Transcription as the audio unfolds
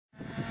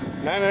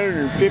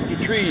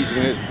950 trees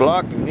in this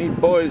block, and these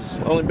boys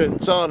only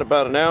been sawing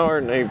about an hour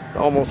and they've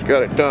almost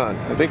got it done.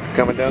 I think they're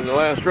coming down the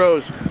last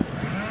rows.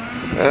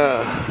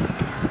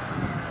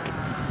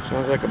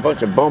 Sounds like a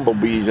bunch of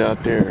bumblebees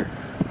out there.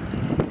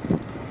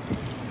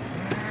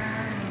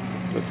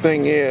 The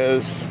thing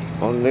is,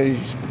 on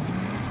these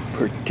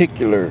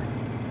particular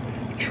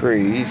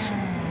trees,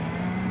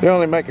 they're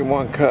only making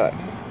one cut.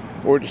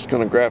 We're just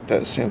going to graft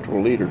that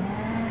central leader,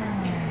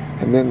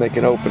 and then they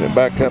can open it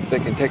back up. They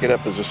can take it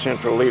up as a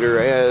central leader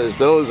as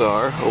those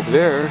are over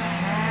there,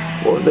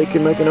 or they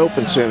can make an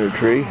open center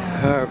tree.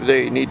 However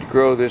they need to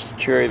grow this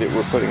cherry that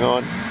we're putting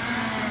on.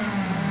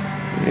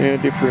 Yeah,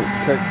 different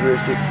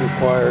characteristics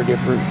require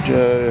different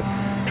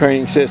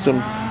training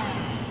system,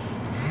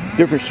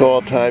 different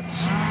soil types,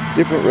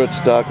 different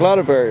rootstock, a lot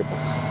of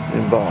variables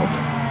involved.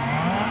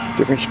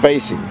 Different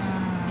spacing.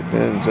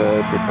 Depends,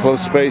 if you're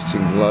close spacing,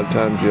 a lot of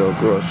times you'll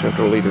grow a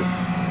central leader.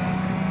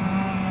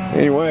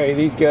 Anyway,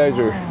 these guys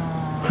are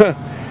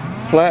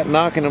flat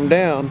knocking them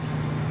down.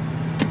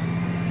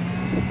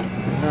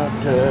 Not,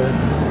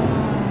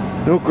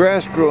 no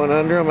grass growing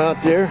under them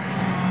out there.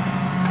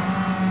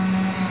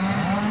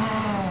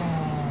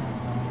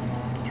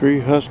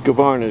 3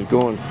 Husqvarnas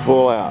going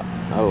full out.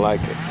 I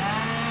like it.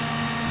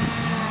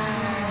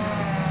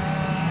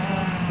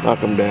 Knock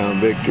them down,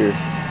 Victor.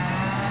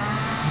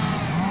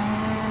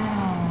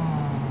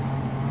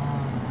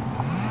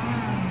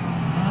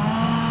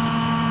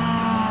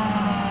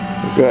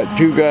 We've got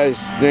 2 guys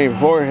named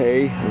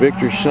Jorge,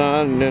 Victor's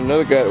son, and then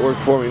another guy that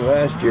worked for me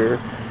last year.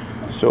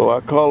 So I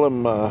call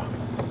him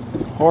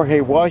Jorge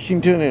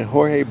Washington and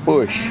Jorge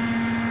Bush.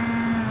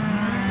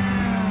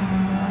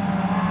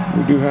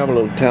 We do have a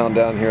little town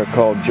down here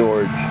called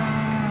George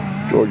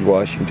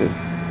Washington.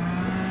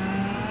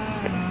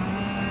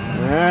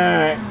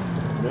 Alright,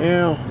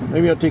 well,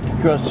 maybe I'll take you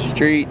across the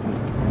street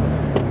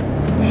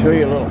and show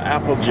you a little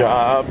apple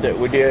job that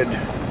we did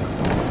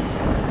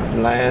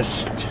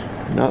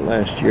not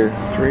last year,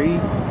 3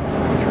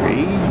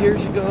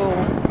 years ago?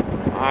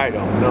 I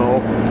don't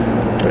know.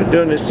 I've been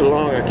doing this so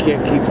long I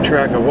can't keep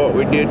track of what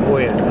we did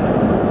when.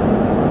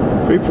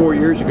 3-4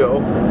 years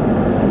ago.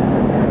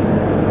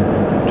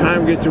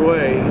 Time gets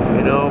away,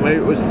 you know, maybe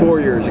it was 4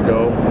 years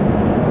ago.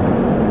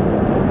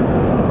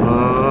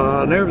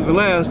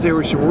 Nevertheless, there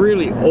were some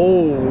really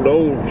old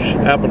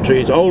apple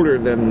trees, older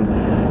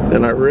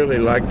than I really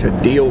like to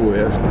deal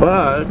with,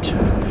 but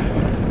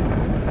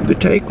the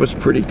take was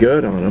pretty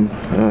good on them.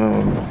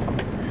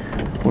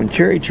 When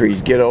cherry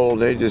trees get old,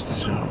 they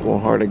just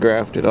won't hardly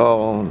graft at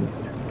all.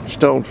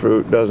 Stone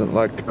fruit doesn't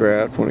like to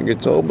graft when it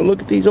gets old, but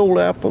look at these old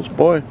apples,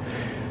 boy.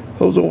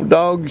 Those old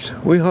dogs,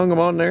 we hung them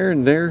on there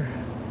and they're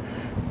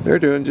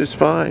doing just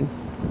fine.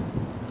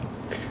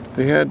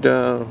 They had,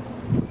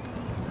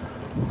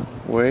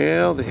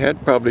 well, they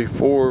had probably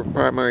 4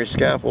 primary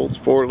scaffolds,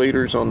 4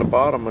 leaders on the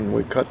bottom, and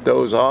we cut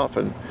those off,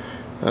 and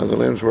the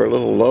limbs were a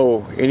little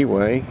low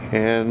anyway,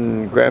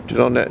 and grafted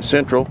on that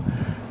central.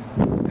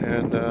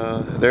 And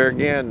there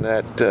again,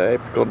 that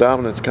apical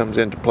dominance comes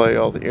into play.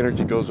 All the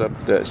energy goes up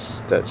that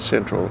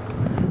central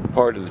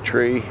part of the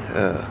tree,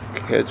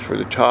 heads for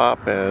the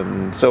top,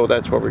 and so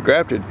that's what we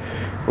grafted,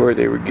 where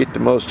they would get the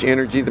most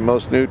energy, the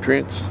most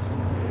nutrients,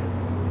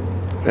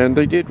 and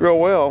they did real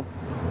well.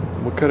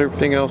 We cut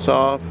everything else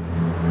off,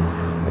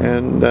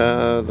 and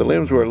the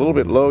limbs were a little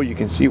bit low. You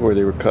can see where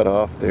they were cut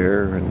off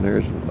there, and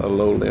there's a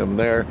low limb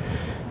there.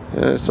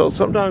 So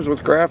sometimes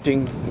with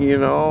grafting, you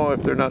know,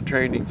 if they're not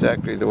trained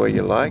exactly the way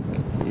you like,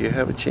 you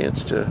have a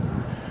chance to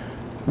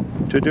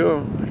do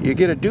them. You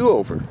get a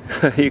do-over.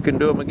 You can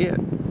do them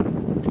again.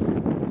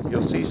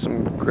 You'll see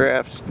some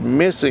grafts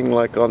missing,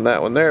 like on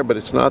that one there, but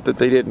it's not that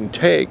they didn't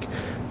take.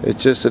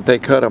 It's just that they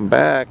cut them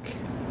back.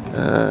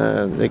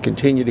 They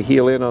continue to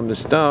heal in on the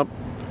stump,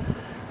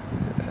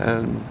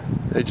 and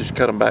they just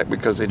cut them back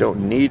because they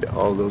don't need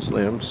all those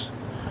limbs.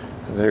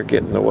 They're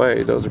getting in the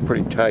way. Those are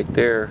pretty tight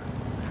there.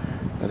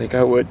 I think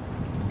I would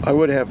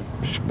have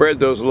spread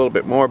those a little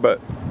bit more,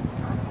 but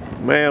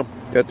well,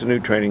 that's a new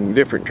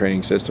different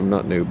training system,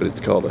 not new, but it's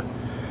called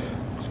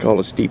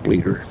a steep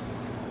leader.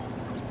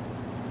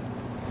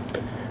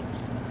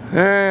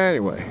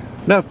 Anyway,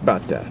 enough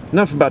about that.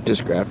 Enough about this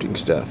grafting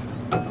stuff.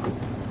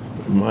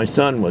 My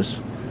son was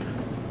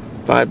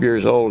 5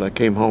 years old. I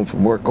came home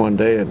from work one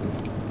day, and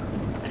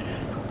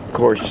of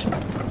course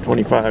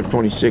 25,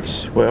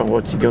 26, well,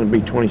 what's he going to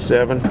be,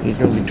 27? He's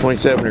going to be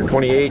 27 or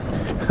 28.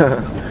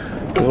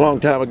 It was a long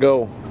time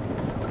ago.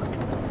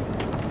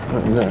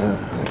 And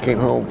I came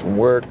home from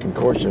work, and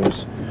of course I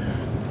was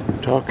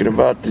talking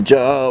about the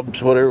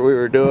jobs, whatever we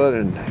were doing,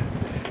 and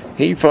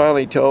he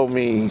finally told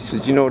me, he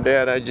says, you know,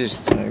 Dad, I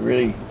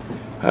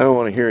don't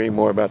want to hear any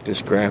more about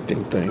this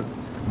grafting thing.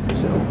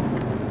 So,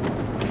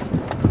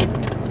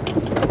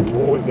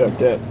 well, we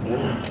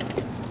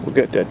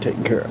got that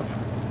taken care of.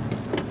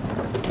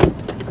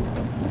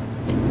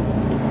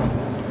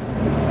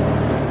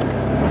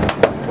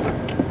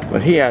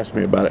 But he asks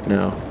me about it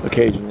now,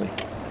 occasionally,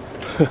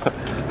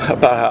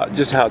 about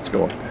how it's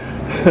going.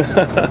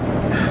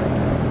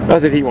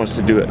 Not that he wants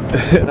to do it,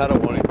 and I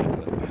don't want him to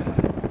do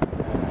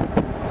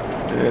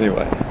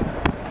Anyway,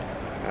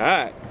 all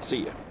right,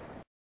 see ya.